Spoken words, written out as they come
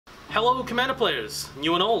Hello Commander players,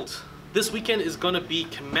 new and old. This weekend is gonna be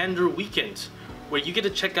Commander Weekend, where you get to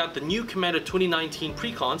check out the new Commander 2019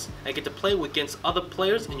 precons and get to play against other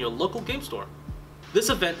players in your local game store. This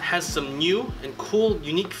event has some new and cool,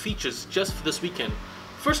 unique features just for this weekend.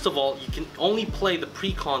 First of all, you can only play the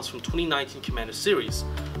precons from 2019 Commander series.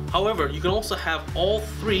 However, you can also have all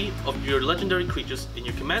 3 of your legendary creatures in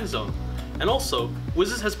your command zone. And also,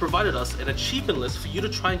 Wizards has provided us an achievement list for you to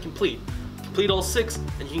try and complete. Complete all 6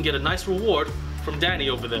 and you can get a nice reward from Danny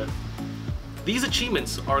over there. These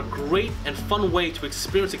achievements are a great and fun way to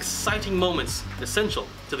experience exciting moments essential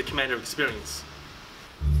to the Commander experience.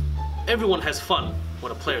 Everyone has fun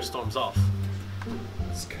when a player storms off.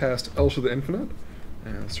 Let's cast Elsh of the Infinite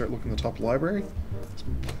and start looking at the top library. Let's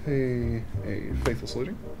play a Faithful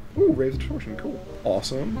Saluting. Ooh, Raise Distortion, cool.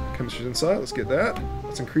 Awesome. Chemistry's Insight, let's get that.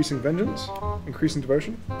 That's Increasing Vengeance, Increasing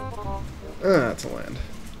Devotion. That's a land.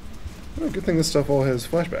 Oh, good thing this stuff all has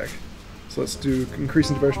flashback. So let's do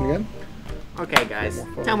Increasing Devotion again. Okay guys,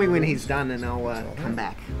 tell me when he's done and I'll come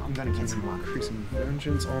back. I'm gonna get some luck. Increasing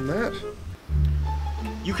Vengeance on that.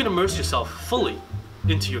 You can immerse yourself fully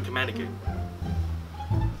into your Commander game.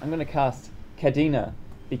 I'm gonna cast Kadena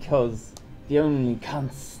because the only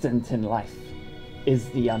constant in life is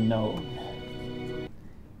the unknown.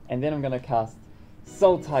 And then I'm gonna cast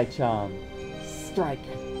Sultai Charm.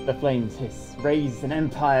 Strike, the flames hiss. Raise an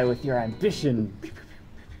empire with your ambition.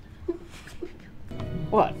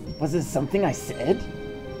 What? Was this something I said?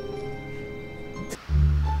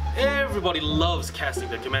 Everybody loves casting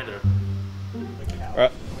their Commander.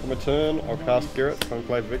 Alright, on my turn, I'll cast Garrett,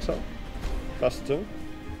 Conclave of Exile. Cast a turn.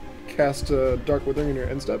 Cast Dark Withering in your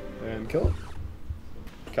end step and kill it.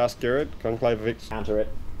 Cast Garrett, Conclave of Exile. Counter it.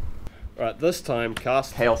 Alright, this time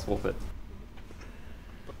cast Chaos Forfeit.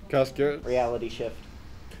 Cast Garrett. Reality shift.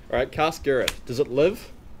 Alright, cast Garrett. Does it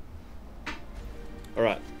live?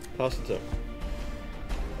 Alright, pass the turn.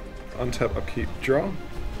 Untap, upkeep, draw.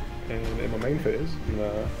 And in my main phase,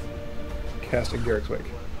 I'm casting Garrick's Wake.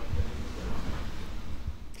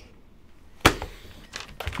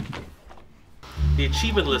 The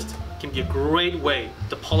achievement list can be a great way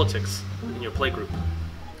to politics in your playgroup.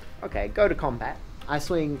 Okay, go to combat. I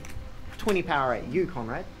swing 20 power at you,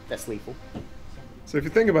 Conrad. That's lethal. So if you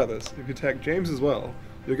think about this, if you attack James as well,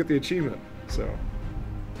 you'll get the achievement, so...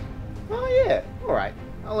 Oh yeah, alright.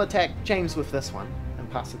 I'll attack James with this one and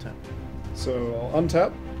pass the turn. So I'll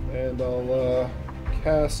untap, and I'll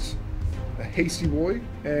cast a Hasty Boy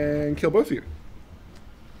and kill both of you.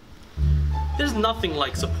 There's nothing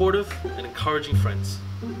like supportive and encouraging friends.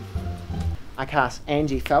 I cast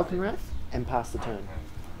Angie Falconwrath and pass the turn.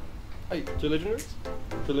 Hey, 2 legendaries?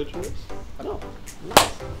 2 legendaries? Oh,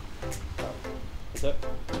 nice. What's that?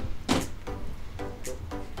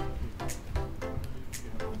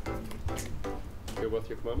 Go with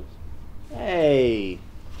your commanders? Hey.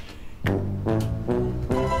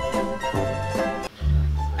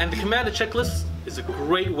 And the Commander checklist is a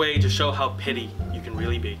great way to show how petty you can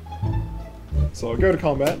really be. So I'll go to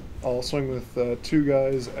combat. I'll swing with 2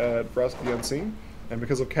 guys at Vraska the Unseen, and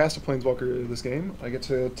because I've cast a Planeswalker this game, I get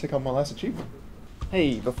to tick off my last achievement.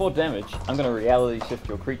 Hey, before damage, I'm gonna reality shift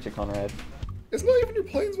your creature, Conrad. It's not even your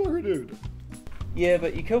Planeswalker, dude! Yeah,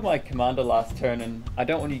 but you killed my commander last turn and I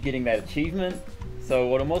don't want you getting that achievement, so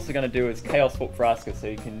what I'm also gonna do is Chaos Fork Vraska so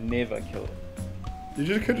you can never kill it.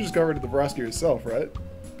 You could have just got rid of the Vraska yourself, right?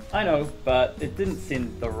 I know, but it didn't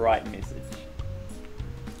send the right message.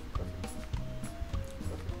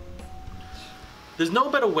 There's no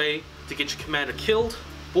better way to get your Commander killed,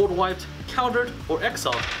 board wiped, countered, or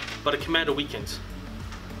exiled but a Commander Weekend.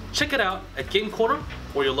 Check it out at Game Corner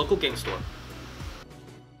or your local game store.